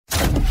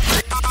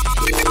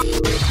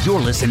You're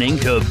listening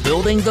to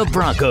Building the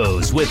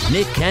Broncos with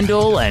Nick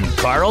Kendall and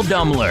Carl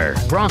Dummler,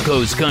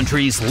 Broncos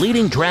Country's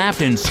leading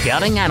draft and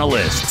scouting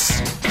analysts.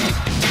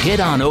 Get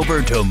on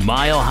over to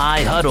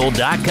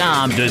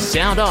milehighhuddle.com to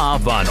sound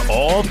off on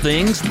all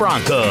things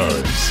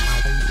Broncos.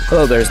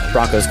 Hello, there's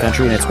Broncos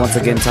Country, and it's once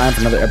again time for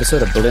another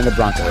episode of Building the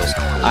Broncos.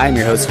 I'm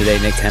your host today,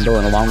 Nick Kendall,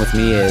 and along with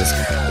me is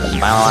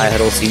Mile High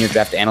Huddle senior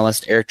draft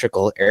analyst Eric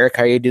Trickle. Eric,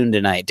 how are you doing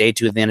tonight? Day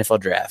 2 of the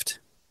NFL draft.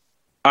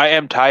 I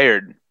am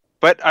tired,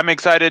 but I'm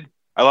excited.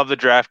 I love the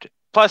draft.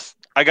 Plus,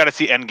 I got to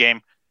see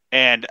Endgame,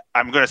 and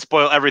I'm going to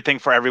spoil everything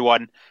for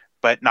everyone,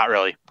 but not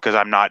really, because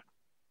I'm not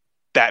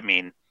that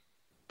mean.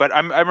 But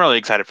I'm really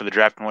excited for the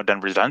draft and what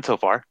Denver's done so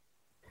far.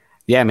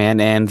 Yeah, man,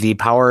 and the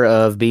power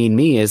of being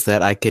me is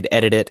that I could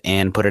edit it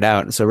and put it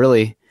out. So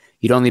really,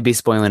 you'd only be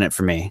spoiling it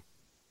for me.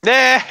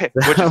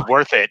 Which is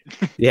worth it.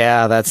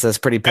 Yeah, that's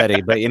pretty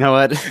petty, but you know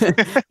what?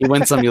 You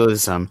win some, you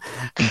lose some.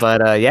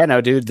 But yeah,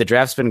 no, dude, the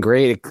draft's been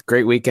great.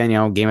 Great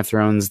weekend, Game of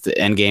Thrones, the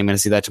Endgame. Going to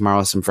see that tomorrow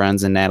with some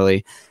friends and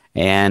Natalie.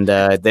 And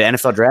the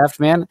NFL draft,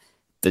 man,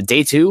 the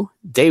day 2,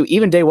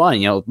 even day 1,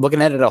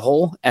 looking at it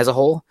as a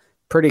whole,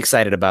 pretty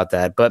excited about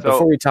that. But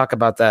before we talk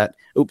about that,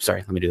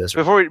 let me do this.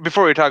 Before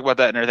we talk about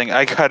that and everything,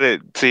 I gotta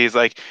see is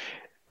like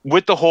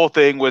with the whole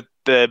thing with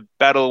the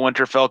Battle of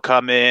Winterfell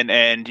coming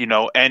and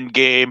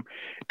Endgame.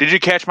 Did you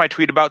catch my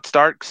tweet about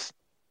Starks?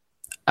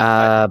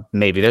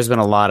 Maybe. There's been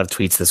a lot of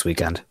tweets this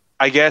weekend.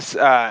 I guess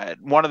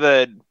one of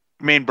the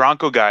main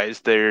Bronco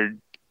guys, their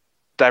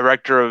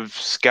director of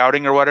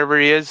scouting or whatever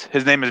he is,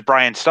 his name is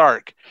Brian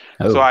Stark.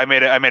 Oh. So I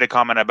made a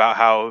comment about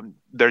how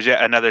there's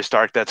yet another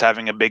Stark that's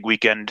having a big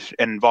weekend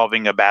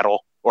involving a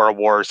battle or a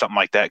war or something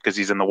like that because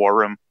he's in the war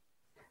room.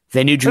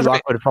 They knew Drew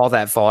Lock would fall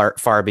that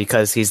far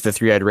because he's the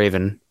three-eyed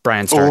raven,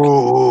 Brian Stark.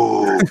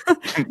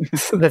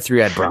 The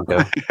three-eyed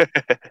Bronco.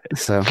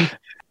 So,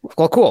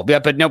 well, cool. Yeah,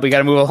 but no, we got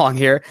to move along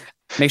here.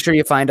 Make sure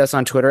you find us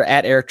on Twitter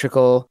at Eric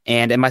Trickle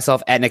and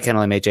myself at Nick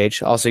Kendall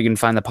MHH. Also, you can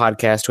find the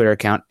podcast Twitter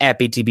account at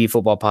BTB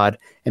Football Pod,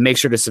 and make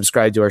sure to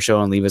subscribe to our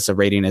show and leave us a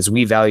rating as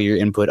we value your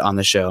input on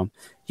the show.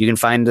 You can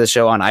find the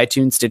show on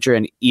iTunes, Stitcher,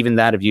 and even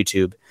that of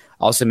YouTube.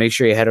 Also, make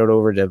sure you head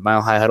over to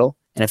Mile High Huddle,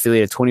 an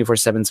affiliate of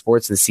 24/7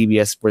 Sports and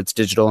CBS Sports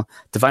Digital,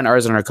 to find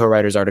ours and our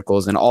co-writers'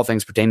 articles and all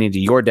things pertaining to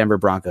your Denver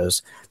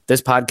Broncos.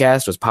 This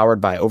podcast was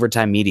powered by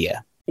Overtime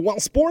Media.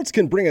 While sports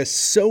can bring us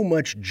so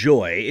much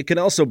joy, it can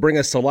also bring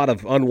us a lot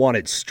of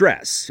unwanted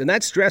stress, and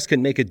that stress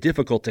can make it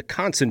difficult to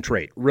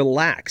concentrate,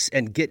 relax,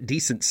 and get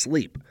decent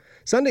sleep.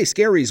 Sunday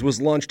Scaries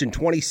was launched in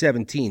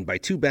 2017 by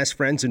two best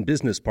friends and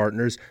business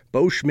partners,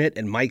 Bo Schmidt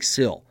and Mike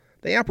Sill.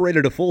 They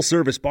operated a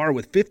full-service bar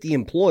with 50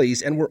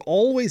 employees and were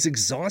always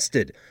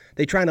exhausted.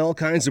 They tried all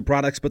kinds of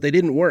products, but they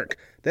didn't work.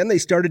 Then they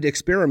started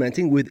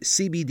experimenting with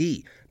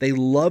CBD. They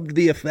loved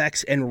the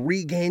effects and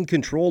regained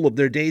control of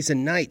their days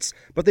and nights,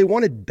 but they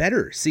wanted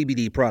better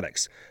CBD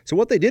products. So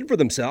what they did for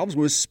themselves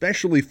was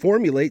specially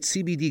formulate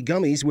CBD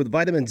gummies with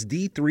vitamins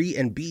D3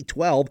 and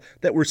B12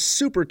 that were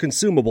super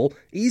consumable,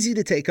 easy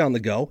to take on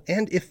the go,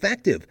 and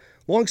effective.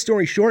 Long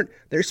story short,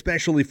 their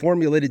specially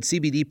formulated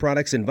CBD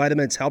products and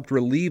vitamins helped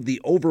relieve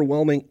the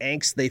overwhelming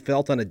angst they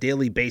felt on a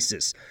daily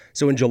basis.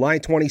 So in July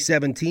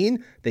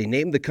 2017, they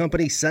named the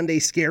company Sunday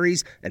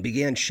Scaries and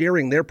began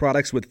sharing their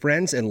products with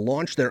friends and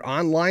launched their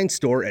online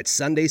store at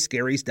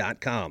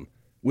sundayscaries.com.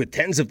 With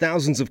tens of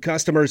thousands of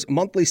customers,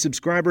 monthly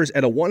subscribers,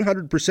 and a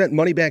 100%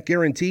 money-back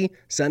guarantee,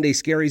 Sunday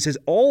Scaries has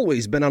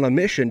always been on a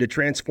mission to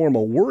transform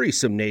a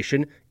worrisome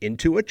nation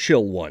into a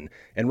chill one.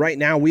 And right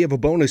now, we have a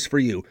bonus for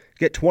you.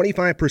 Get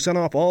 25%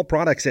 off all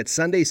products at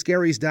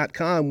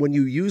sundayscaries.com when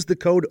you use the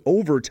code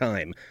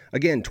OVERTIME.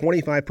 Again,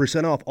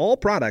 25% off all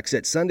products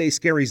at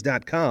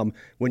sundayscaries.com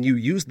when you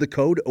use the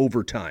code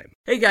OVERTIME.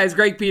 Hey guys,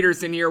 Greg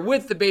Peterson here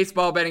with the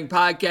Baseball Betting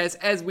Podcast.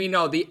 As we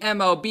know, the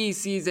MLB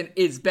season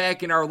is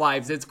back in our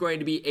lives. It's going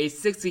to be a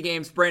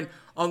 60-game sprint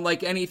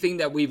unlike anything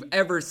that we've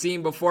ever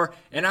seen before,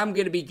 and I'm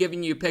going to be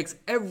giving you picks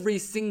every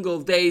single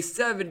day,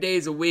 7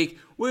 days a week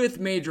with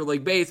Major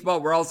League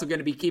Baseball. We're also going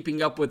to be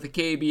keeping up with the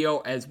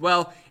KBO as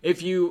well.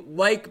 If you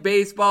like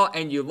baseball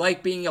and you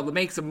like being able to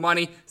make some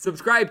money,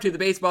 subscribe to the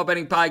Baseball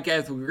Betting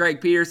Podcast with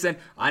Greg Peterson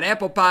on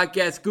Apple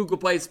Podcasts, Google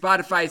Play,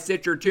 Spotify,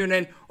 Stitcher,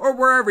 TuneIn, or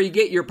wherever you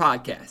get your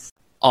podcasts.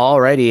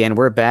 Alrighty, and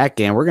we're back,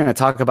 and we're going to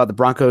talk about the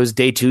Broncos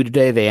day 2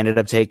 today. They ended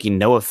up taking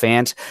Noah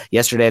Fant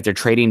yesterday after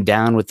trading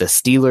down with the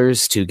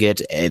Steelers to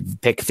get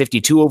pick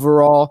 52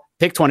 overall,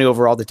 pick 20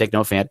 overall to take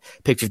Noah Fant,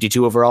 pick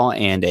 52 overall,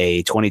 and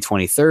a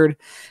 2023rd.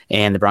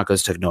 And the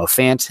Broncos took Noah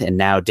Fant, and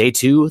now day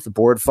 2, the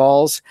board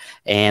falls,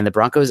 and the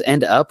Broncos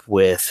end up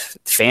with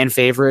fan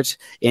favorite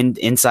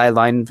inside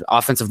line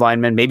offensive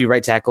lineman, maybe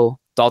right tackle,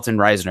 Dalton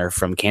Risner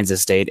from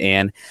Kansas State.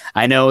 And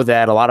I know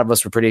that a lot of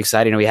us were pretty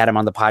excited and we had him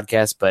on the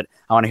podcast, but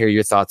I want to hear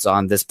your thoughts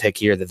on this pick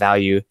here, the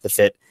value, the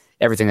fit,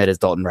 everything that is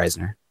Dalton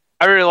Risner.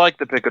 I really like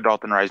the pick of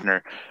Dalton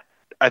Risner.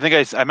 I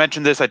think I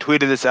mentioned this. I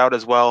tweeted this out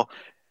as well.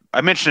 I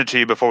mentioned it to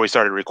you before we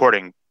started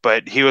recording,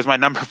 but he was my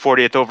number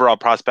 40th overall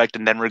prospect,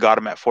 and Denver got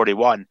him at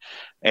 41.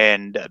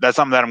 And that's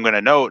something that I'm going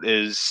to note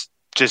is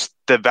just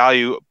the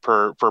value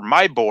for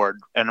my board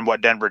and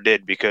what Denver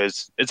did,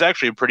 because it's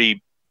actually a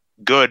pretty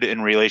good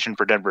in relation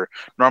for Denver.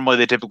 Normally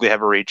they typically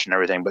have a reach and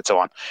everything, but so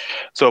on,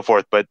 so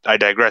forth. But I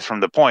digress from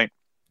the point.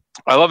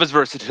 I love his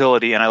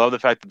versatility, and I love the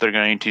fact that they're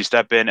going to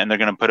step in and they're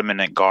going to put him in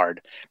at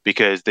guard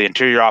because the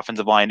interior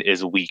offensive line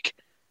is weak.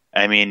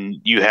 I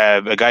mean, you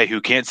have a guy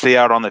who can't stay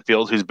out on the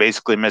field who's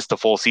basically missed a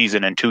full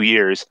season in 2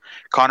 years.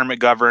 Connor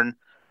McGovern,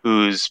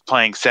 who's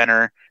playing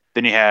center.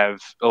 Then you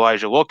have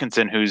Elijah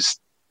Wilkinson, who's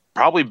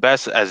probably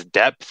best as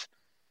depth.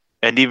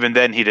 And even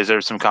then, he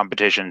deserves some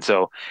competition.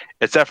 So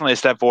it's definitely a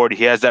step forward.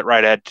 He has that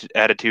right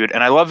attitude.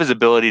 And I love his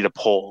ability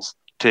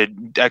to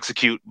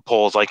execute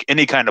pulls, like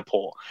any kind of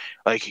pull.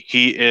 Like,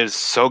 he is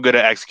so good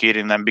at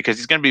executing them because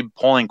he's going to be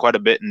pulling quite a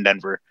bit in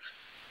Denver.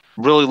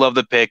 Really love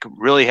the pick.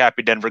 Really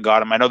happy Denver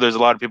got him. I know there's a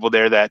lot of people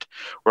there that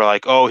were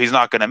like, oh, he's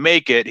not going to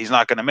make it. He's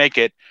not going to make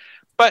it.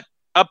 But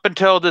up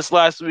until this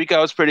last week, I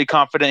was pretty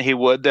confident he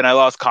would. Then I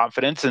lost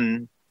confidence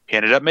and he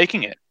ended up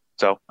making it.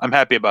 So I'm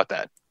happy about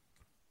that.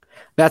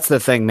 That's the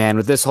thing, man.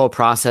 With this whole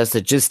process,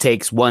 it just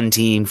takes one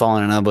team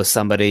falling in love with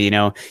somebody. You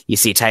know, you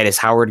see Titus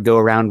Howard go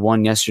around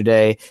one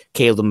yesterday,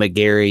 Caleb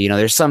McGarry. You know,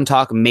 there's some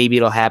talk maybe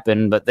it'll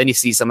happen, but then you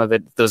see some of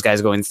it, those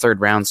guys going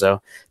third round. So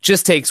it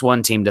just takes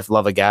one team to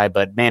love a guy.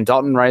 But man,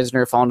 Dalton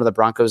Risner falling to the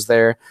Broncos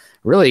there.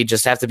 Really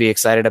just have to be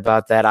excited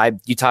about that.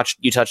 You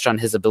touched on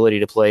his ability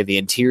to play the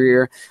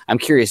interior. I'm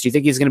curious, do you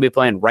think he's going to be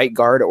playing right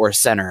guard or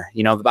center?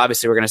 You know,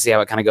 obviously we're going to see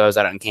how it kind of goes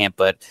out in camp,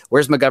 but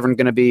where's McGovern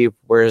going to be?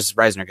 Where's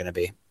Risner going to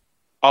be?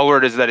 All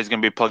word is that he's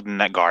going to be plugged in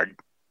that guard.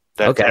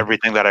 That's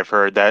everything that I've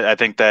heard. That I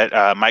think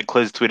that Mike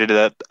Kliz tweeted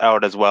that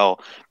out as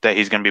well, that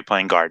he's going to be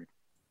playing guard.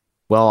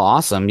 Well,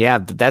 awesome. Yeah,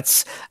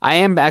 I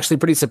am actually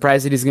pretty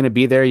surprised that he's going to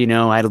be there. You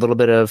know, I had a little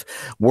bit of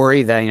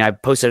worry that, I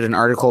posted an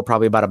article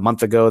probably about a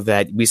month ago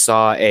that we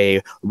saw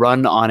a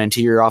run on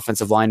interior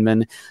offensive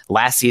linemen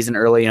last season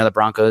early. The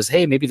Broncos,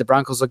 hey, maybe the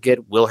Broncos will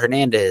get Will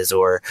Hernandez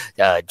or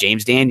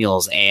James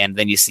Daniels. And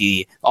then you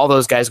see all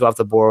those guys go off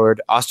the board,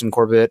 Austin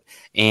Corbett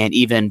and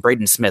even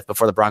Braden Smith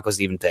before the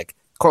Broncos even pick.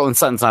 Cortland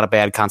Sutton's not a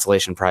bad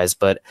consolation prize,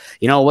 but,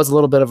 it was a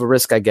little bit of a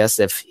risk, I guess,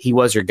 if he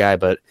was your guy,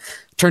 but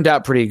turned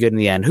out pretty good in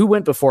the end. Who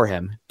went before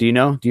him? Do you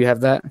know? Do you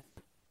have that?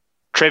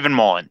 Trayvon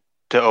Mullen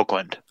to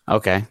Oakland.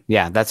 Okay.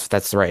 Yeah,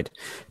 that's right.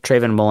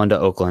 Trayvon Mullen to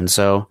Oakland.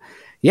 So,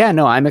 yeah,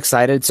 no, I'm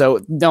excited.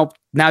 So, no,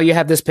 now you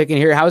have this pick in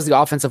here. How is the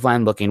offensive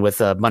line looking with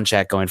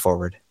Munchak going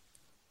forward?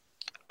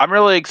 I'm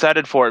really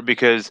excited for it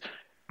because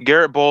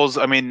Garrett Bowles,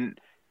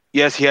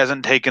 yes, he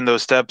hasn't taken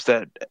those steps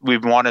that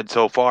we've wanted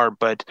so far,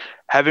 but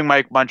having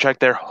Mike Munchak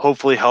there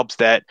hopefully helps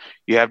that.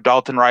 You have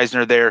Dalton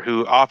Risner there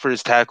who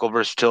offers tackle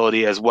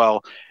versatility as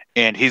well,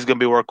 and he's going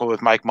to be working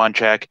with Mike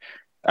Munchak.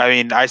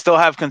 I still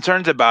have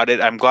concerns about it.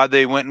 I'm glad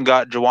they went and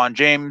got Jawan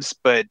James,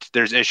 but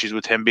there's issues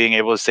with him being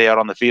able to stay out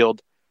on the field.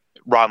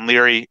 Ron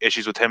Leary,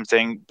 issues with him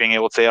being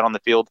able to stay out on the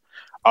field.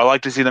 I'd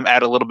like to see them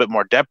add a little bit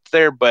more depth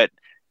there, but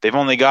they've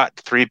only got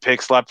 3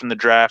 picks left in the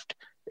draft.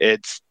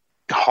 It's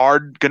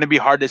going to be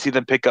hard to see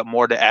them pick up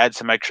more to add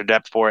some extra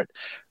depth for it.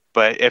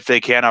 But if they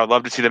can, I would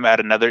love to see them add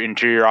another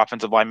interior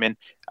offensive lineman.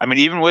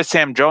 Even with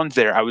Sam Jones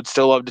there, I would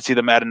still love to see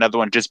them add another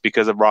one just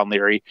because of Ron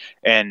Leary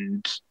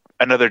and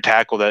another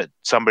tackle, that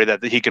somebody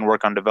that he can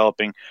work on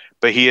developing.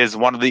 But he is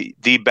one of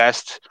the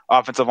best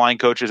offensive line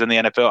coaches in the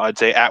NFL. I'd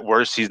say at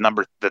worst, he's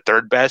the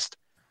 3rd best.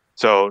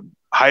 So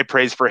high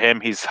praise for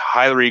him. He's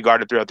highly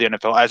regarded throughout the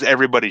NFL, as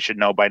everybody should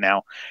know by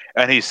now.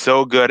 And he's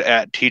so good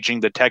at teaching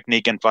the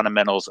technique and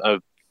fundamentals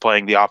of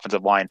playing the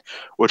offensive line,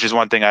 which is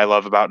one thing I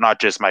love about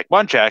not just Mike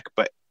Munchak,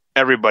 but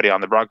everybody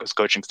on the Broncos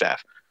coaching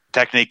staff.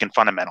 Technique and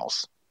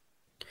fundamentals.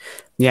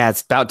 Yeah,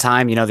 it's about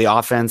time. The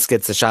offense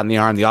gets a shot in the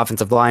arm. The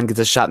offensive line gets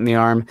a shot in the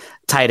arm.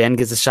 Tight end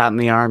gets a shot in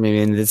the arm.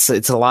 It's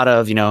a lot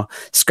of,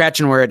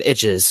 scratching where it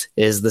itches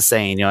is the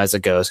saying, as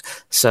it goes.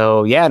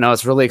 So, yeah, no,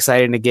 it's really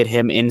exciting to get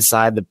him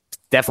inside.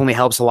 Definitely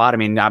helps a lot.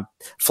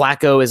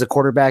 Flacco is a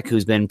quarterback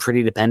who's been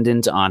pretty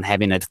dependent on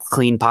having a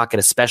clean pocket,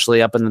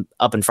 especially up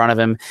in front of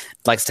him.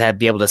 Likes to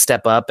be able to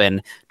step up,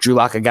 and Drew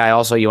Lock, a guy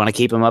also you want to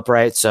keep him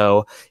upright.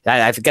 So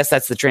I guess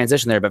that's the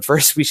transition there. But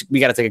first, we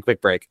got to take a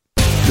quick break.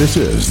 This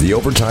is the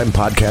Overtime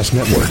Podcast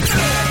Network.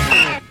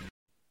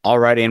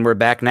 Alrighty, and we're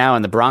back now,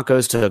 and the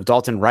Broncos took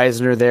Dalton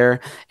Risner there,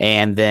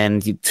 and then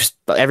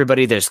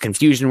everybody, there's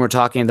confusion. We're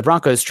talking, the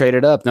Broncos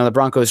traded up. No, the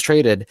Broncos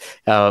traded.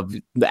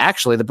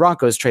 Actually, the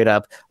Broncos trade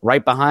up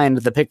right behind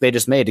the pick they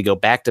just made to go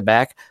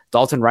back-to-back,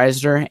 Dalton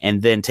Risner,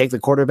 and then take the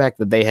quarterback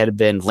that they had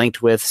been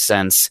linked with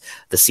since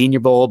the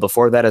Senior Bowl,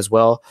 before that as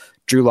well,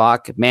 Drew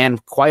Lock. Man,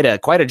 quite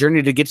a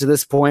journey to get to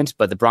this point,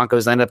 but the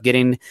Broncos end up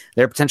getting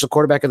their potential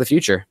quarterback of the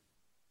future.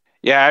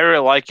 Yeah, I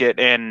really like it,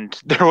 and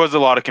there was a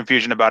lot of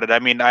confusion about it.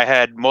 I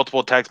had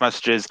multiple text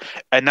messages,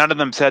 and none of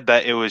them said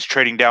that it was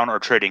trading down or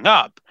trading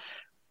up,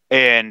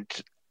 and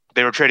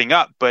they were trading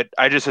up, but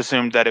I just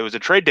assumed that it was a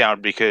trade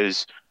down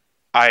because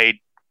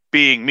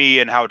being me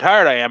and how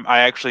tired I am, I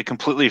actually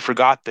completely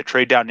forgot the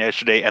trade down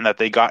yesterday and that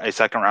they got a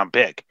second-round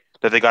pick,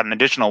 that they got an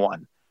additional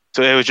one.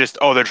 So it was just,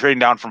 they're trading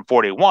down from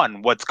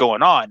 41. What's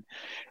going on?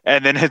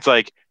 And then it's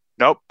like,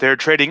 nope, they're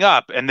trading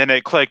up, and then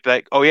it clicked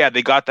like, oh, yeah,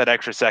 they got that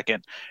extra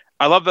second.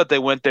 I love that they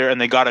went there and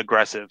they got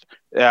aggressive.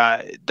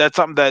 That's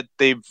something that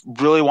they've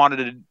really wanted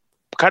to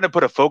kind of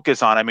put a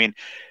focus on. I mean,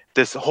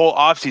 this whole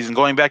offseason,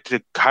 going back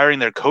to hiring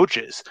their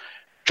coaches,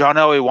 John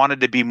Elway wanted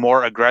to be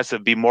more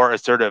aggressive, be more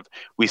assertive.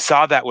 We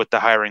saw that with the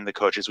hiring the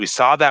coaches. We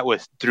saw that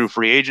through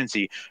free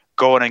agency,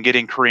 going and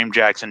getting Kareem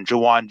Jackson,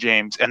 Jawan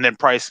James, and then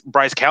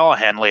Bryce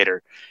Callahan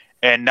later.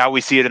 And now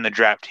we see it in the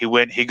draft.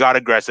 He got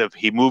aggressive.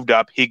 He moved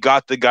up. He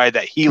got the guy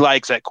that he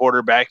likes at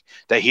quarterback,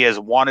 that he has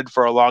wanted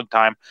for a long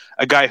time,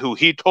 a guy who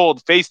he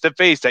told face to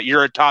face that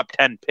you're a top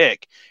 10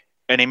 pick,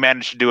 and he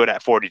managed to do it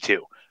at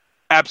 42.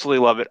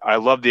 Absolutely love it. I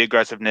love the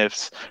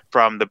aggressiveness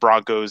from the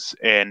Broncos,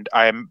 and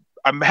I'm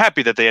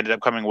happy that they ended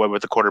up coming away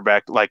with a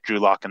quarterback like Drew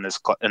Lock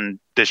in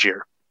this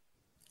year.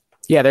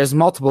 Yeah, there's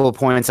multiple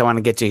points I want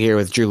to get to here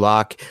with Drew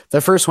Lock.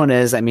 The first one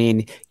is,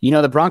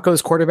 the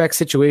Broncos quarterback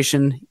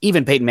situation,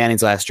 even Peyton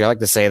Manning's last year, I like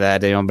to say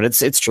that, but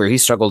it's true. He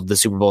struggled the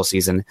Super Bowl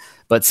season.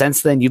 But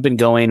since then, you've been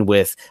going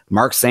with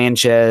Mark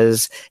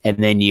Sanchez, and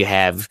then you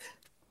have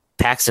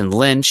Paxton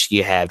Lynch,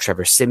 you have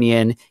Trevor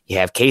Siemian, you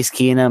have Case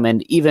Keenum,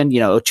 and even,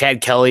 Chad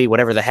Kelly,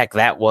 whatever the heck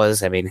that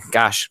was. I mean,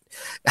 gosh,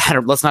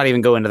 let's not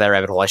even go into that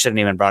rabbit hole. I shouldn't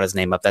even brought his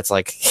name up. That's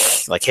like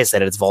Hiss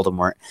said, it's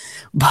Voldemort.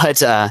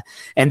 But,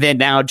 and then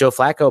now Joe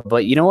Flacco.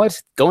 But you know what?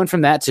 Going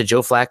from that to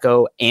Joe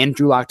Flacco and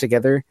Drew Lock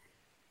together,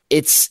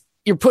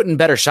 you're putting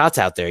better shots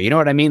out there. You know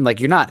what I mean? Like,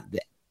 you're not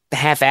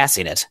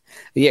half-assing it.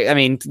 Yeah, I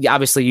mean,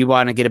 obviously you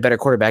want to get a better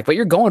quarterback, but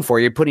you're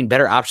putting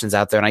better options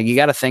out there. And you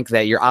got to think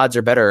that your odds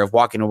are better of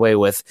walking away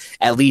with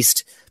at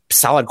least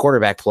solid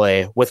quarterback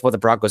play with what the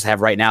Broncos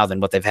have right now than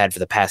what they've had for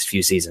the past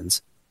few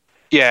seasons.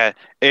 Yeah,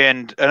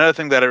 and another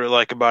thing that I really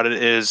like about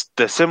it is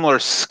the similar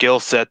skill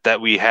set that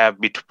we have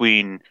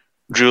between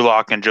Drew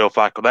Lock and Joe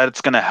Flacco.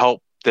 That's going to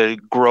help the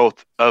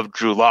growth of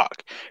Drew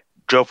Lock.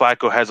 Joe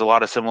Flacco has a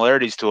lot of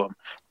similarities to him.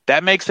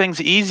 That makes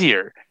things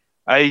easier.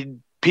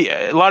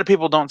 A lot of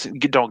people don't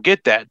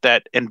get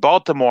that in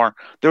Baltimore,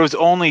 there was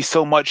only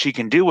so much he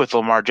can do with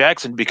Lamar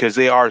Jackson because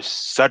they are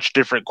such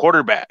different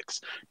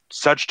quarterbacks,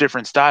 such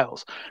different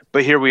styles.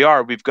 But here we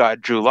are. We've got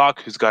Drew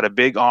Lock, who's got a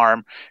big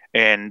arm,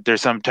 and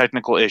there's some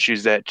technical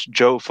issues that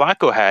Joe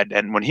Flacco had,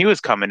 and when he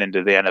was coming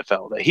into the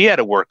NFL, that he had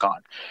to work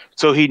on.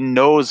 So he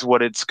knows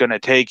what it's going to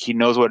take. He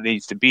knows what it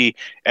needs to be,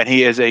 and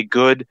he is a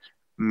good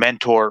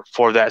mentor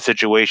for that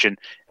situation.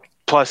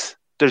 Plus,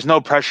 there's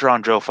no pressure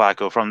on Joe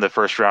Flacco from the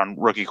first-round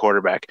rookie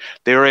quarterback.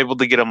 They were able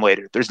to get him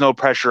later. There's no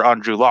pressure on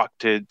Drew Lock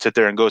to sit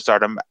there and go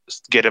start him,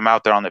 get him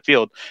out there on the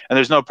field. And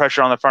there's no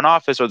pressure on the front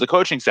office or the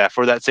coaching staff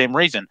for that same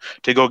reason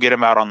to go get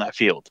him out on that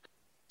field.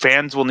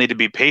 Fans will need to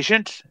be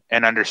patient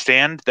and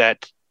understand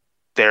that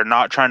they're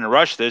not trying to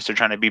rush this. They're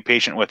trying to be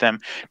patient with him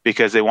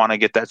because they want to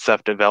get that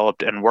stuff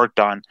developed and worked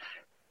on.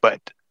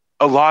 But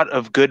a lot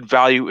of good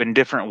value in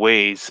different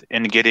ways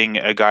in getting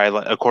a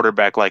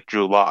quarterback like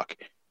Drew Lock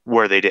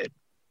where they did.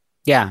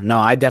 Yeah, no,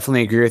 I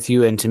definitely agree with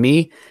you. And to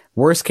me,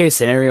 worst case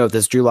scenario with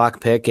this Drew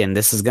Lock pick, and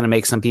this is going to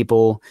make some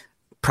people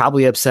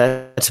probably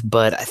upset,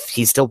 but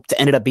he still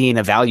ended up being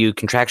a value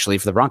contractually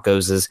for the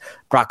Broncos, is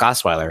Brock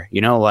Osweiler.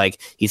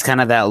 He's kind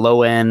of that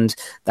low end,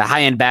 the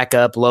high end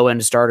backup, low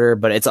end starter,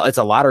 but it's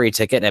a lottery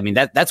ticket. I mean,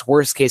 that's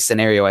worst case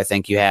scenario I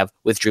think you have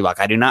with Drew Lock.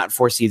 I do not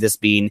foresee this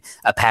being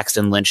a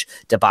Paxton Lynch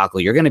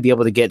debacle. You're going to be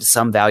able to get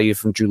some value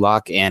from Drew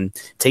Lock, and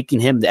taking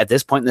him at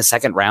this point in the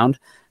second round,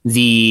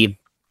 the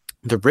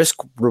risk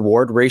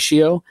reward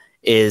ratio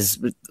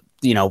is,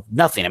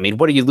 nothing. I mean,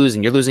 what are you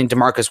losing? You're losing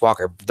DeMarcus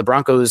Walker. The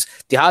Broncos,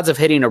 the odds of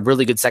hitting a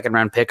really good second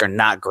round pick are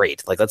not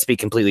great. Let's be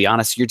completely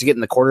honest. You're getting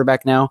the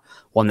quarterback now,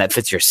 one that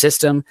fits your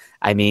system.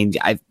 I mean,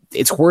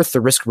 it's worth the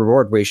risk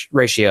reward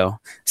ratio.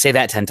 Say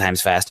that 10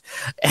 times fast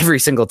every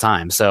single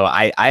time. So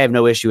I have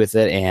no issue with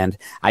it. And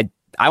I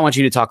want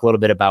you to talk a little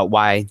bit about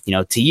why,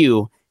 to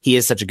you, he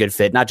is such a good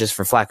fit, not just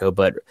for Flacco,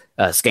 but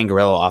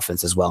Scangarello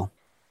offense as well.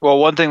 Well,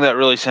 one thing that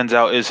really stands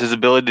out is his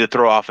ability to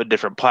throw off at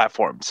different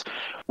platforms.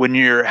 When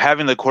you're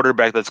having the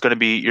quarterback you're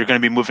going to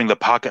be moving the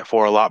pocket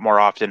for a lot more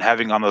often,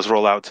 having on those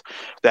rollouts,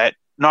 that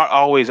not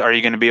always are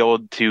you going to be able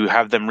to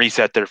have them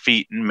reset their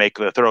feet and make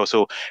the throw.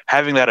 So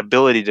having that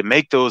ability to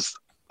make those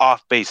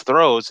off-base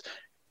throws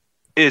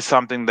is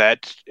something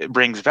that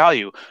brings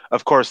value.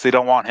 Of course, they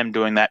don't want him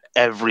doing that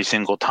every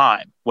single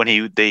time. When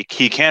he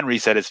can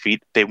reset his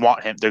feet, they're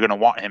going to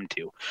want him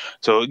to.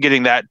 So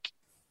getting that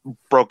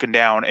broken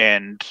down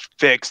and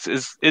fixed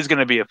is going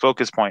to be a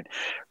focus point.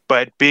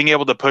 But being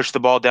able to push the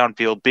ball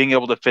downfield, being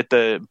able to fit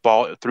the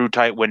ball through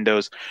tight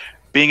windows,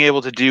 being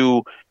able to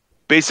do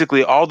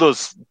basically all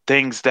those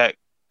things that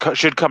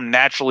should come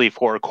naturally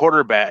for a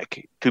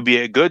quarterback to be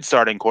a good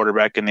starting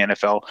quarterback in the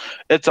NFL,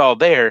 it's all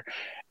there.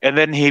 And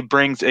then he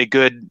brings a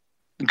good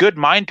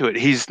mind to it.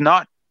 He's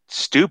not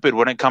stupid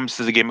when it comes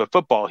to the game of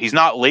football. He's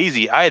not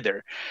lazy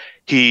either.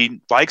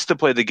 He likes to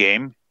play the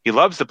game. He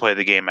loves to play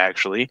the game,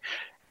 actually.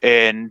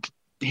 And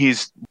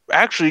he's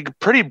actually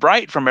pretty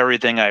bright from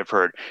everything I've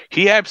heard.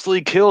 He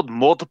absolutely killed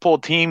multiple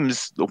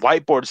teams'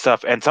 whiteboard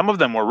stuff, and some of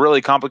them were really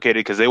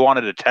complicated because they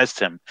wanted to test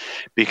him,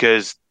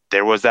 because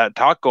there was that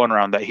talk going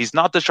around that he's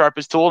not the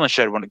sharpest tool in the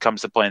shed when it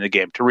comes to playing the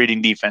game, to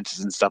reading defenses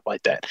and stuff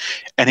like that.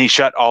 And he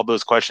shut all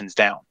those questions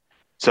down.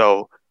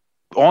 So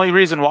only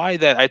reason why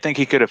that I think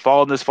he could have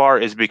fallen this far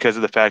is because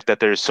of the fact that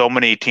there's so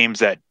many teams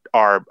that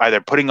are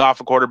either putting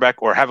off a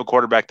quarterback or have a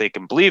quarterback they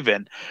can believe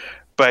in.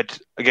 But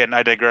again,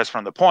 I digress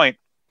from the point.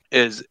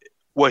 Is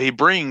what he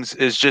brings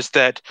is just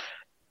that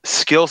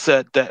skill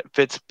set that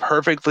fits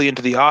perfectly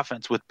into the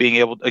offense with being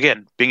able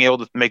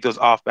to make those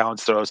off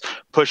balance throws,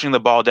 pushing the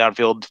ball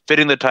downfield,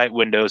 fitting the tight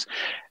windows.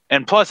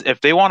 And plus,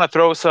 if they want to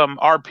throw some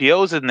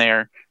RPOs in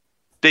there,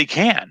 they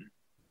can.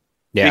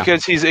 Yeah.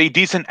 Because he's a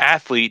decent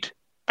athlete.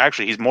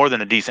 Actually, he's more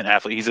than a decent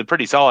athlete. He's a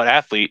pretty solid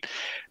athlete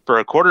for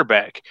a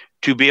quarterback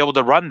to be able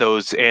to run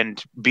those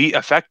and be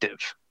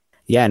effective.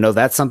 Yeah, no,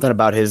 that's something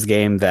about his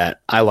game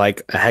that I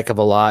like a heck of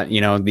a lot.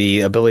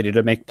 The ability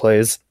to make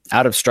plays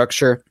out of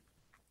structure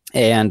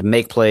and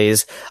make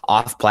plays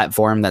off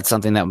platform. That's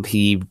something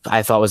that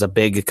I thought was a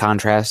big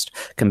contrast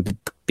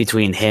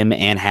between him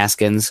and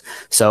Haskins.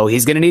 So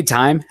he's going to need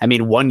time. I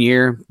mean, 1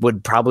 year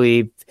would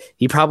probably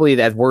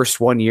at worst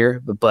 1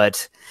 year,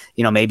 but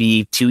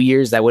maybe 2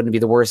 years, that wouldn't be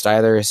the worst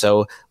either.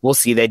 So we'll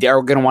see. They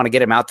are going to want to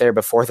get him out there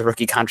before the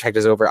rookie contract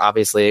is over.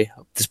 Obviously,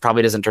 this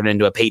probably doesn't turn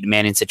into a Peyton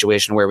Manning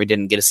situation where we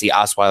didn't get to see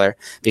Osweiler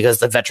because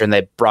the veteran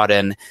they brought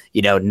in,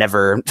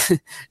 never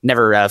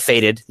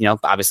faded.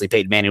 Obviously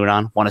Peyton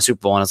Manning won a Super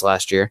Bowl in his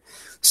last year.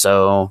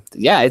 So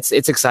yeah, it's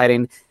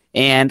exciting.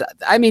 And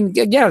I mean,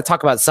 to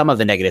talk about some of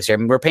the negatives here. I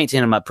mean, we're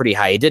painting him up pretty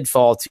high. He did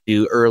fall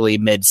to early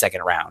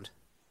mid-second round.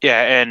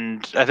 Yeah,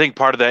 and I think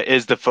part of that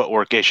is the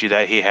footwork issue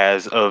that he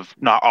has of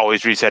not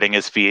always resetting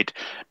his feet,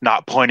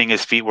 not pointing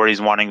his feet where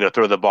he's wanting to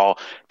throw the ball,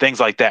 things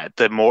like that.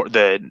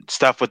 The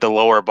stuff with the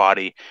lower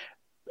body,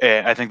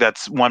 I think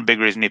that's one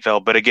big reason he fell.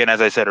 But again, as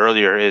I said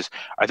earlier, is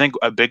I think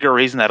a bigger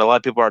reason that a lot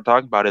of people are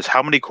talking about is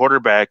how many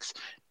quarterbacks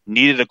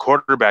needed a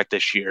quarterback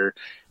this year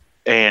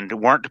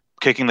and weren't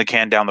kicking the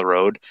can down the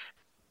road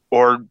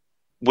or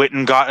went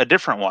and got a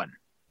different one.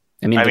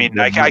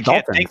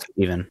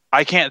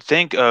 I can't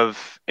think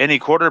of any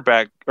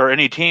quarterback or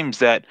any teams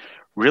that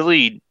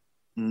really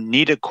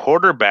need a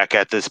quarterback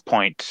at this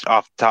point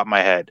off the top of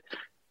my head,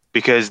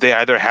 because they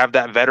either have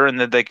that veteran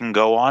that they can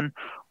go on,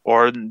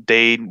 or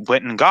they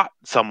went and got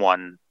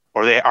someone,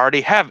 or they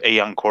already have a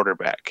young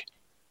quarterback.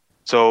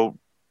 So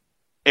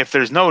if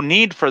there's no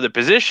need for the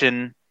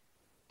position,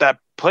 that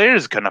player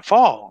is going to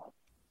fall.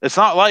 It's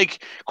not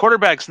like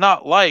quarterback's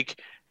not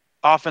like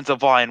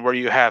offensive line where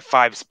you have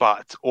 5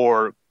 spots,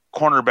 or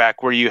cornerback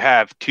where you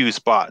have 2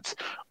 spots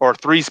or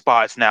 3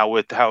 spots now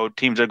with how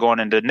teams are going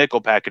into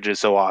nickel packages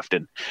so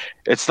often.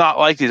 It's not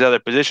like these other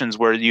positions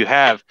where you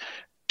have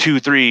 2,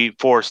 3,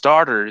 4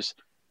 starters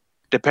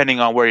depending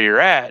on where you're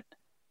at.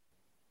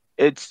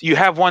 You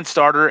have one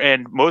starter,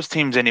 and most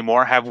teams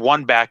anymore have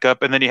one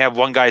backup, and then you have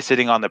one guy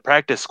sitting on the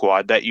practice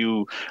squad that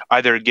you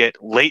either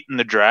get late in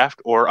the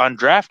draft or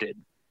undrafted.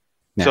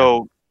 Yeah.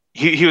 So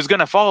he was going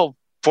to fall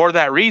for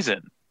that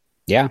reason.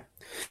 Yeah.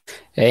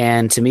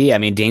 And to me, I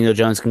mean, Daniel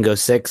Jones can go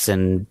 6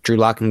 and Drew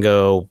Lock can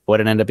go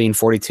what it ended up being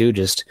 42.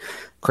 Just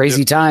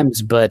crazy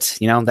times. But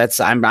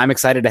I'm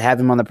excited to have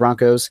him on the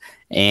Broncos,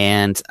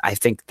 and I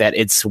think that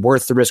it's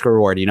worth the risk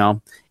reward.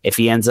 If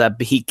he ends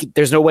up,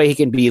 there's no way he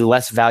can be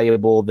less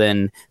valuable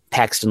than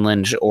Paxton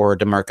Lynch or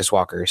DeMarcus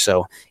Walker.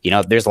 So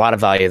there's a lot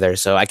of value there.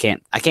 So I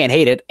can't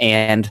hate it.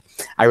 And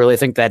I really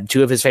think that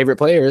 2 of his favorite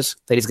players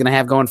that he's going to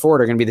have going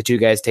forward are going to be the 2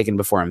 guys taken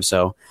before him.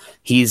 So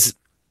he's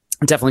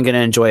definitely going to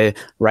enjoy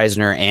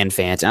Risner and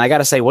Fant. And I got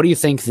to say, what do you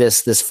think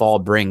this fall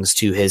brings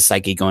to his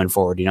psyche going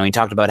forward? He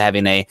talked about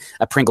having a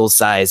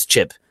Pringles-sized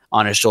chip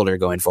on his shoulder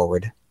going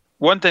forward.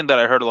 One thing that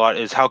I heard a lot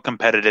is how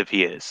competitive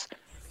he is.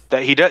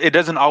 That it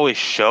doesn't always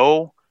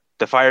show.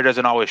 The fire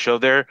doesn't always show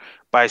there.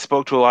 But I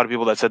spoke to a lot of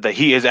people that said that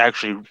he is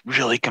actually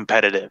really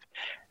competitive.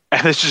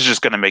 And this is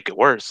just going to make it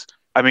worse.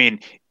 I mean,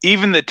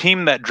 even the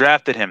team that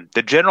drafted him,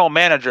 the general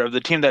manager of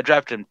the team that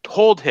drafted him,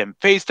 told him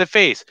face to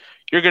face,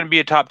 "You're going to be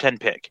a top 10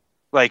 pick."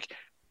 Like,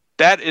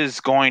 that is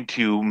going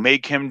to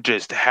make him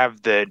just have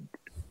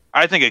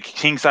I think a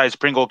king-size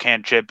Pringle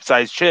can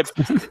size chip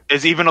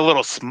is even a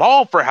little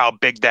small for how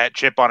big that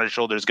chip on his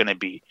shoulder is going to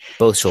be.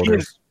 Both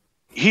shoulders.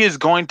 He is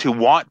going to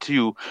want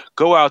to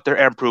go out there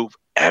and prove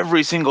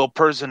every single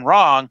person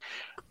wrong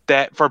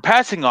for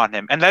passing on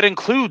him. And that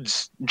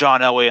includes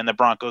John Elway and the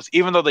Broncos.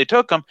 Even though they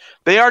took him,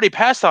 they already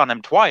passed on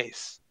him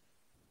twice.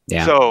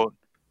 Yeah. So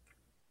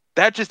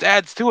that just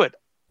adds to it.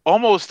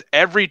 Almost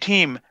every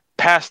team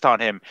passed on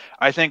him.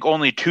 I think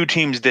only 2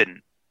 teams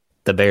didn't.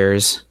 The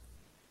Bears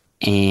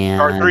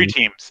or 3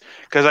 teams,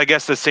 because I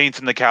guess the Saints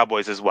and the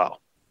Cowboys as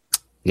well.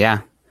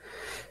 Yeah,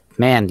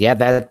 man. Yeah,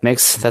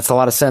 that's a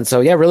lot of sense.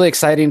 So yeah, really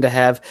exciting to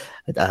have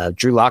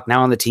Drew Lock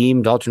now on the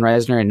team, Dalton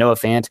Risner and Noah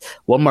Fant.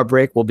 One more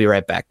break. We'll be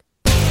right back.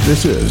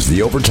 This is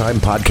the Overtime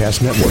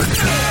Podcast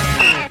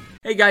Network.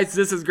 Hey guys,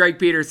 this is Greg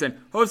Peterson,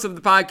 host of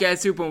the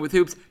podcast Hoopin' with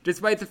Hoops.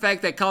 Despite the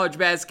fact that college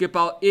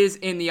basketball is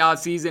in the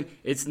offseason,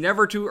 it's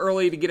never too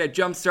early to get a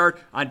jump start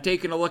on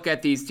taking a look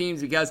at these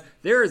teams because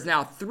there is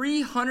now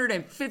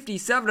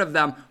 357 of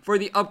them for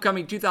the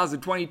upcoming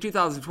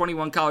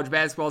 2020-2021 college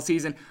basketball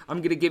season. I'm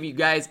going to give you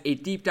guys a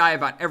deep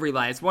dive on every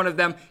last one of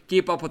them,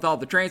 keep up with all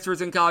the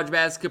transfers in college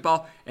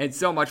basketball, and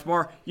so much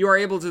more. You are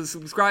able to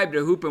subscribe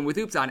to Hoopin' with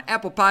Hoops on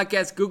Apple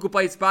Podcasts, Google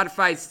Play,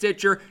 Spotify,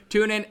 Stitcher,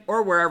 TuneIn,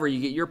 or wherever you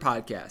get your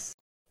podcasts.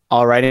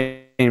 All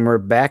right, and we're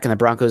back, and the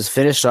Broncos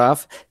finished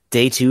off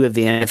day 2 of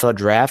the NFL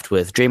draft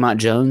with Dre'Mont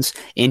Jones,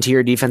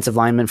 interior defensive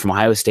lineman from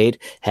Ohio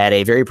State, had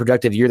a very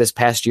productive year this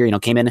past year,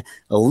 came in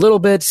a little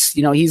bit,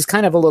 he's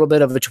kind of a little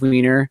bit of a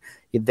tweener.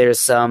 There's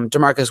some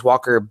DeMarcus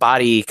Walker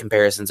body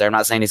comparisons there. I'm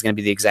not saying he's going to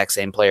be the exact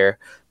same player,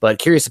 but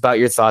curious about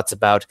your thoughts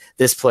about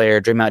this player,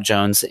 Dre'Mont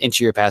Jones,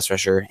 interior pass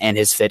rusher, and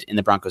his fit in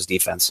the Broncos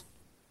defense.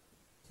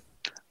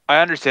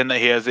 I understand that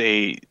he has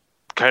a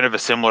kind of a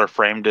similar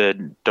frame to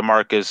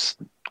DeMarcus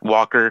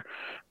Walker,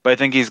 but I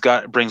think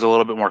brings a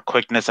little bit more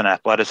quickness and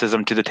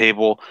athleticism to the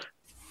table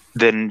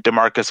than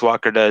DeMarcus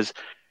Walker does,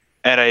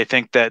 and I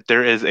think that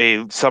there is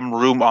some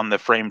room on the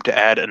frame to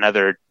add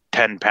another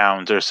 10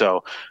 pounds or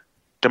so.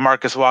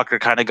 DeMarcus Walker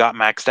kind of got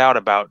maxed out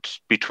about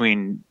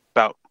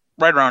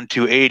right around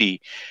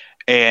 280,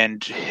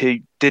 and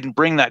he didn't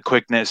bring that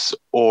quickness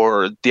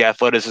or the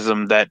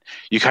athleticism that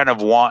you kind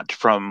of want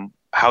from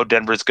how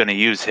Denver's going to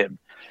use him.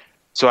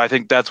 So I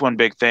think that's one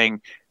big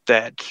thing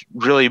that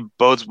really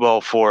bodes well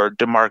for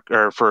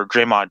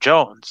Dre'Mont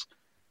Jones.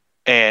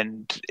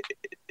 And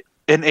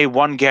in a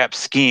one-gap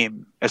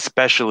scheme,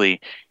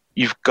 especially,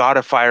 you've got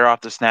to fire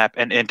off the snap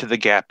and into the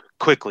gap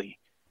quickly.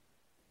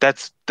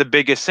 That's the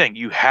biggest thing.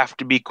 You have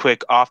to be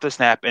quick off the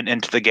snap and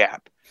into the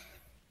gap.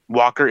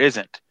 Walker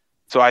isn't.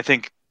 So I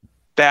think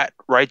that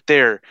right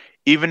there,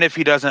 even if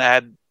he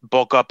doesn't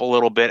bulk up a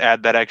little bit,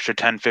 add that extra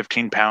 10,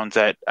 15 pounds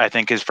that I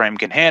think his frame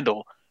can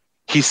handle,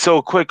 he's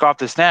so quick off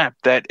the snap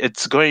that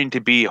it's going to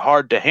be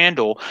hard to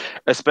handle,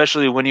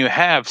 especially when you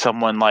have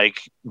someone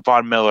like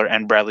Von Miller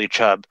and Bradley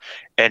Chubb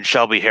and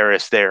Shelby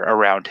Harris there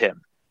around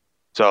him.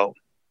 So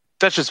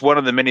that's just one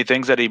of the many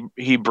things that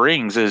he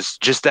brings is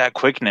just that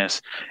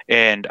quickness.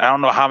 And I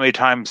don't know how many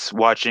times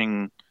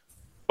watching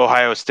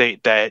Ohio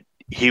State that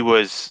he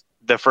was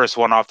the first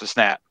one off the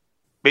snap.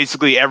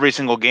 Basically every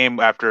single game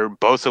after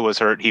Bosa was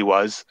hurt, he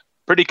was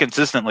pretty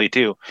consistently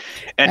too.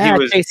 And he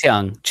was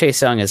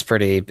Chase Young is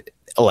pretty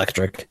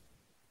electric.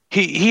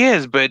 He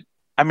is, but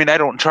I mean, I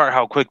don't chart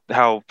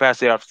how fast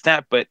they off the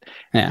snap, but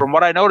from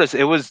what I noticed,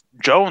 it was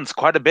Jones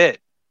quite a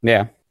bit.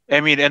 Yeah. I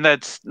mean, and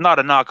that's not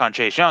a knock on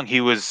Chase Young.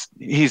 He's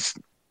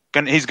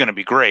gonna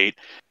be great,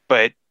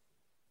 but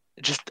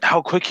just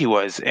how quick he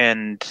was,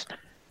 and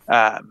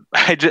I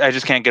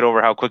just can't get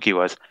over how quick he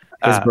was.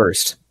 His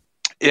burst.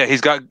 Yeah,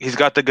 he's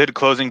got the good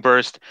closing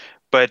burst,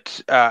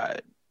 but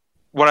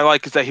what I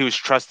like is that he was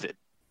trusted.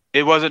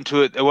 It wasn't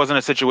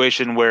a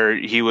situation where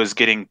he was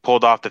getting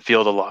pulled off the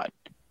field a lot.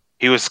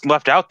 He was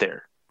left out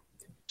there.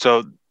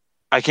 So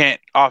off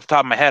the top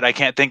of my head, I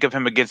can't think of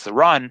him against the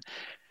run.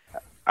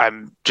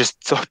 I'm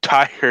just so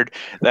tired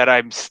that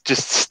I'm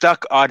just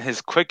stuck on his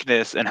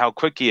quickness and how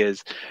quick he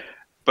is.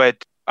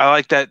 But I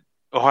like that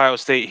Ohio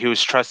State, he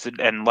was trusted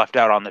and left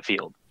out on the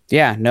field.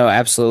 Yeah, no,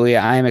 absolutely.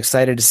 I am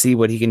excited to see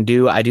what he can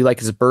do. I do like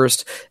his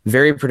burst.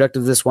 Very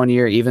productive this one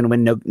year, even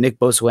when Nick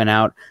Bosa went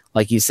out.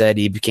 Like you said,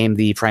 he became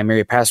the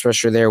primary pass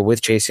rusher there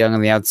with Chase Young on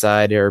the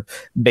outside, or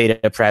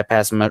beta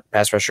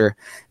pass rusher.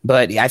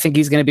 But I think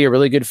he's going to be a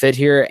really good fit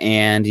here.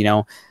 And,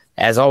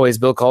 as always,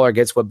 Bill Collar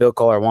gets what Bill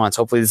Collar wants.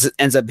 Hopefully this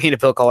ends up being a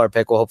Bill Collar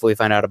pick. We'll hopefully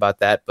find out about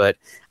that. But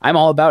I'm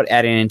all about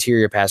adding an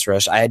interior pass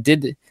rush. I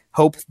did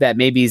hope that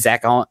maybe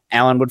Zach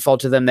Allen would fall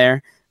to them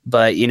there.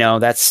 But,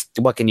 that's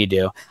what can you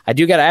do? I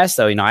do got to ask,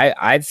 though,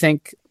 I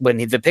think when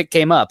the pick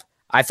came up,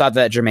 I thought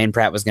that Jermaine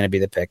Pratt was going to be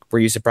the pick. Were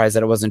you surprised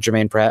that it wasn't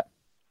Jermaine Pratt?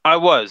 I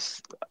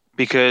was,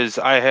 because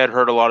I had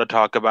heard a lot of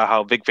talk about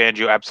how Vic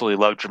Fangio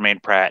absolutely loved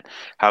Jermaine Pratt,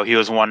 how he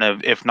was one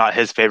of, if not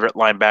his favorite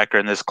linebacker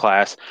in this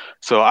class.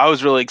 So I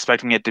was really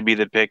expecting it to be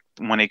the pick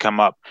when they came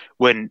up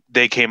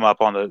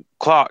on the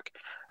clock.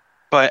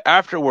 But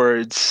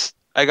afterwards,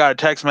 I got a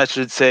text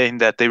message saying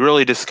that they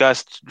really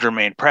discussed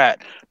Jermaine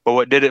Pratt, but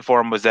what did it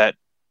for him was that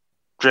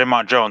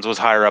Dre'Mont Jones was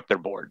higher up their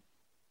board.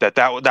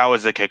 That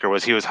was the kicker,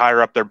 was he was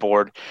higher up their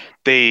board.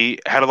 They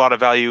had a lot of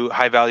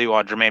high value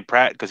on Jermaine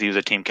Pratt because he was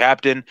a team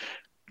captain.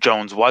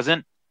 Jones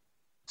wasn't.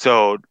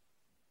 So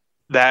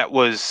that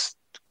was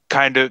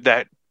kind of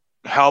that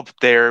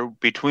helped there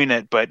between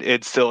it, but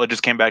it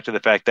just came back to the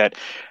fact that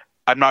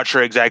I'm not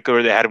sure exactly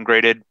where they had him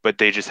graded, but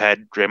they just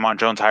had Dre'Mont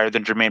Jones higher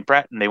than Jermaine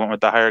Pratt, and they went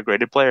with the higher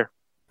graded player.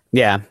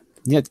 Yeah.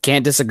 Yeah,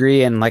 can't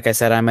disagree. And like I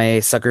said, I'm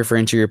a sucker for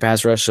interior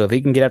pass rush. So if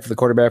he can get after the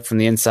quarterback from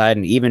the inside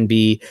and even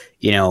be,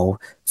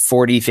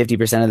 40,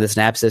 50% of the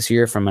snaps this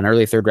year from an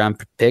early third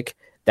round pick,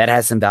 that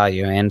has some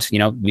value. And,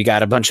 we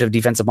got a bunch of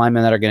defensive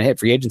linemen that are going to hit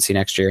free agency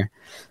next year.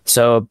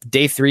 So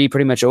day 3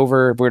 pretty much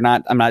over.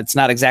 It's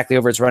not exactly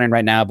over. It's running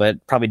right now,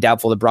 but probably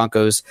doubtful the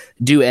Broncos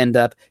do end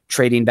up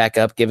trading back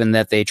up, given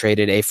that they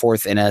traded a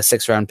 4th and a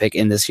 6th round pick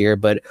in this year.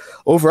 But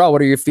overall,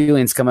 what are your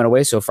feelings coming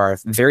away so far?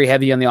 Very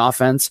heavy on the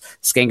offense.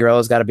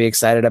 Scangarella's got to be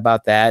excited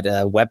about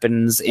that.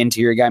 Weapons,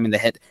 interior guy. I mean, they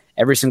hit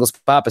every single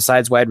spot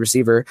besides wide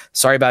receiver.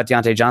 Sorry about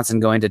Deontay Johnson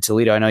going to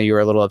Toledo. I know you were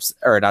a little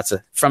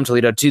from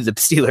Toledo to the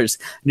Steelers.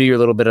 Knew you were a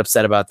little bit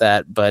upset about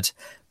that, but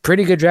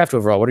pretty good draft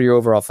overall. What are your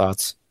overall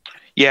thoughts?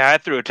 Yeah, I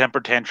threw a temper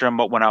tantrum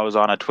when I was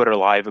on a Twitter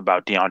live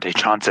about Deontay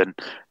Johnson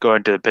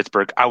going to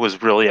Pittsburgh. I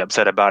was really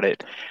upset about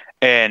it.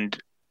 And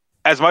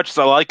as much as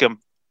I like him,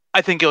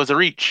 I think it was a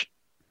reach.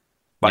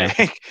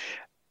 Like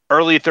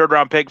early 3rd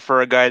round pick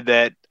for a guy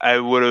that I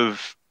would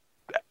have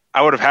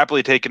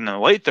happily taken in the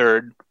late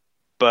 3rd,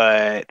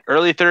 but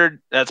early 3rd,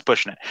 that's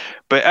pushing it.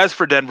 But as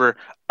for Denver,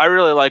 I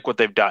really like what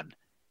they've done.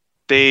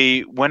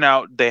 They went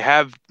out, they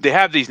have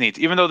these needs.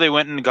 Even though they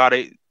went and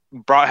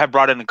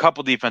brought in a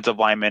couple defensive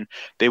linemen,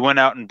 they went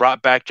out and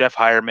brought back Jeff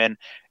Hireman,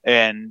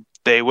 and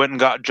they went and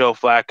got Joe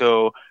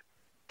Flacco.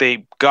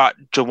 They got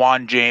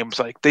Jawan James.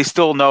 Like, they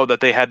still know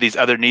that they had these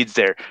other needs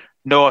there.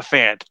 Noah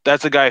Fant,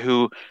 that's a guy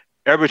who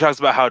everybody talks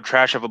about how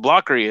trash of a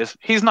blocker he is.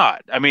 He's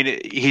not. I mean,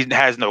 he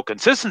has no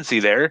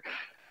consistency there,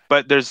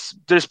 but there's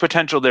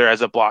potential there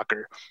as a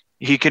blocker.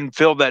 He can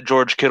fill that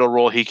George Kittle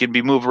role. He can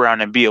move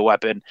around and be a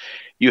weapon.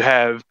 You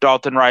have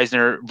Dalton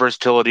Risner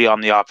versatility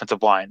on the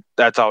offensive line.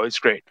 That's always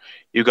great.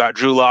 You got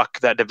Drew Lock,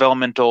 that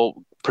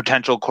developmental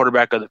potential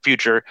quarterback of the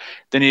future.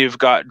 Then you've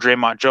got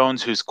Dre'Mont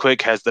Jones, who's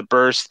quick, has the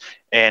burst,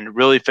 and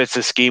really fits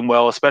the scheme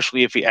well,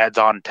 especially if he adds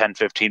on 10,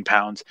 15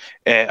 pounds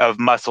of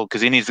muscle,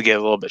 because he needs to get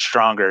a little bit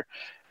stronger.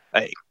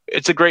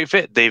 It's a great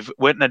fit. They've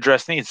went and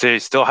addressed needs. They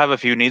still have a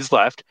few needs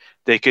left.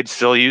 They could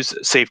still use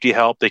safety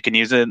help. They can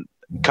use a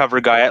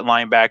cover guy at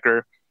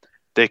linebacker.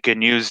 They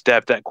can use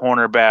depth at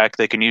cornerback.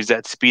 They can use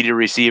that speedy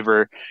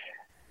receiver.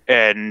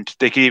 And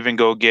they can even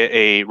go get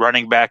a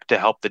running back to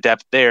help the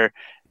depth there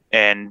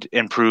and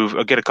improve,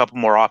 or get a couple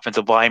more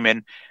offensive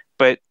linemen.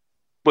 But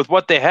with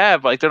what they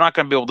have, they're not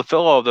going to be able to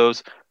fill all of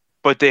those,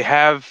 but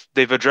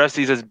they've addressed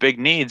these as big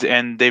needs,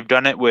 and they've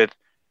done it with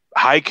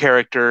high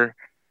character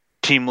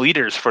team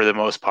leaders for the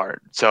most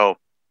part. So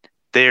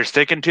they're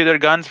sticking to their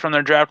guns from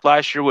their draft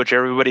last year, which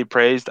everybody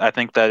praised. I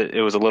think that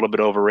it was a little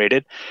bit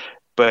overrated,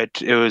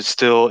 but it was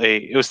still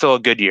a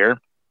good year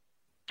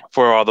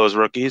for all those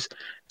rookies.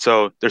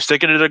 So they're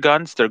sticking to their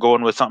guns. They're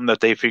going with something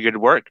that they figured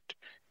worked.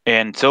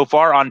 And so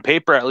far, on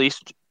paper at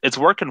least, it's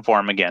working for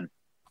them again.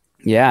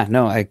 Yeah,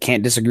 no, I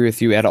can't disagree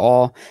with you at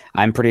all.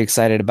 I'm pretty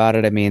excited about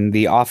it. I mean,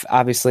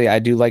 obviously, I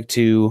do like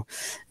to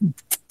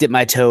dip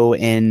my toe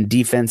in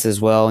defense as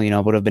well. It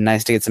would have been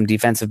nice to get some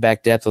defensive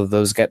back depth.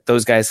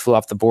 Those guys flew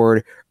off the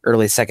board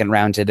early 2nd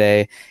round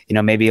today.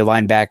 Maybe a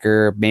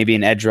linebacker, maybe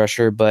an edge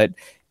rusher, but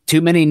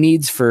too many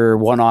needs for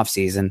one off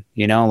season.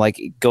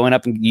 Going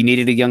up, you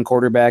needed a young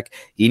quarterback.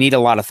 You need a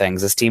lot of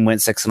things. This team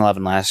went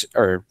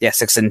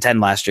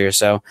 6-10 last year.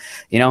 So,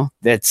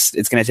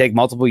 it's going to take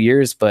multiple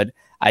years, but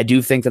I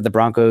do think that the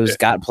Broncos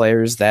got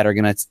players that are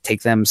going to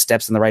take them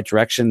steps in the right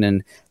direction,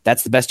 and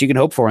that's the best you can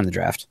hope for in the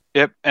draft.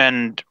 Yep.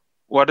 And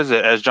what is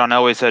it? As John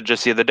Elway said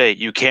just the other day,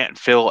 you can't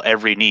fill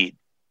every need.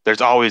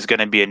 There's always going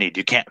to be a need.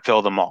 You can't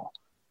fill them all.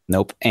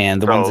 Nope.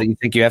 And the ones that you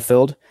think you have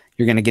filled,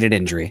 you're going to get an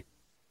injury.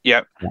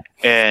 Yep. Yeah.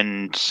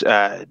 And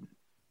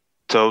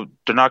so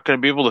they're not going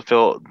to be able to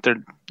fill.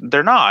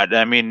 They're not.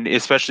 I mean,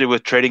 especially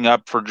with trading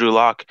up for Drew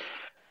Lock,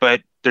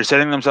 but they're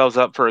setting themselves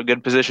up for a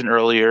good position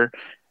earlier,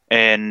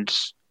 and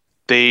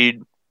they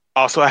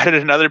also added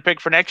another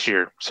pick for next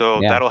year, so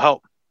that'll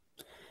help.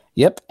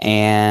 Yep,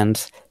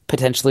 and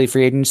potentially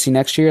free agency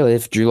next year,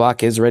 if Drew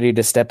Lock is ready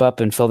to step up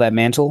and fill that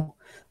mantle,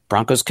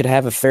 Broncos could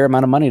have a fair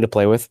amount of money to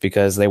play with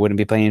because they wouldn't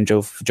be paying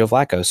Joe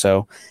Flacco.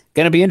 So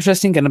going to be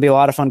interesting, going to be a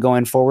lot of fun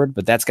going forward,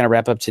 but that's going to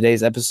wrap up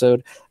today's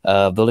episode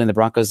of Building the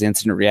Broncos, the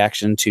instant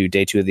reaction to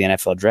day 2 of the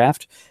NFL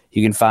draft.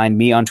 You can find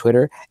me on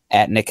Twitter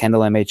at Nick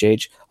Kendall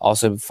MHH.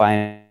 Also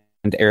find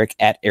Eric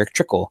at Eric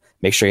Trickle.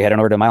 Make sure you head on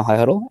over to Mile High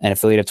Huddle, an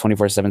affiliate of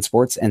 24/7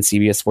 Sports and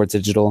CBS Sports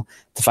Digital,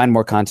 to find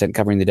more content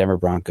covering the Denver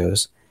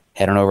Broncos.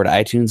 Head on over to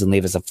iTunes and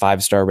leave us a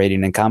 5-star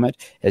rating and comment,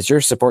 as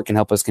your support can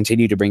help us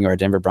continue to bring you our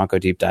Denver Bronco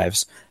deep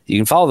dives. You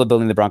can follow the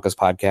Building the Broncos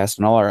podcast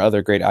and all our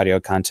other great audio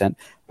content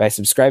by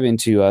subscribing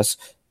to us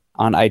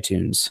on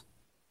iTunes.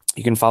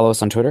 You can follow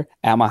us on Twitter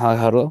at Mile High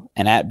Huddle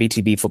and at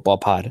BTB Football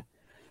Pod.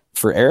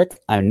 For Eric,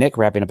 I'm Nick,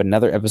 wrapping up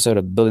another episode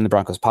of Building the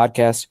Broncos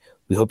podcast.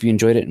 We hope you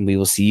enjoyed it, and we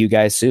will see you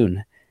guys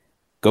soon.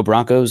 Go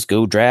Broncos,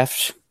 go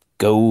draft,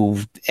 go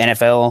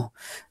NFL,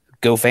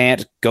 go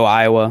Fant, go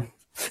Iowa.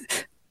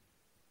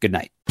 Good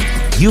night.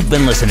 You've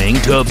been listening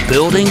to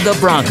Building the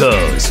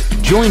Broncos.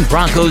 Join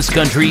Broncos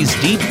Country's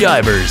deep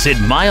divers at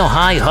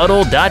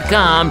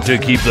milehighhuddle.com to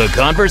keep the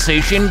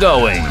conversation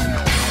going.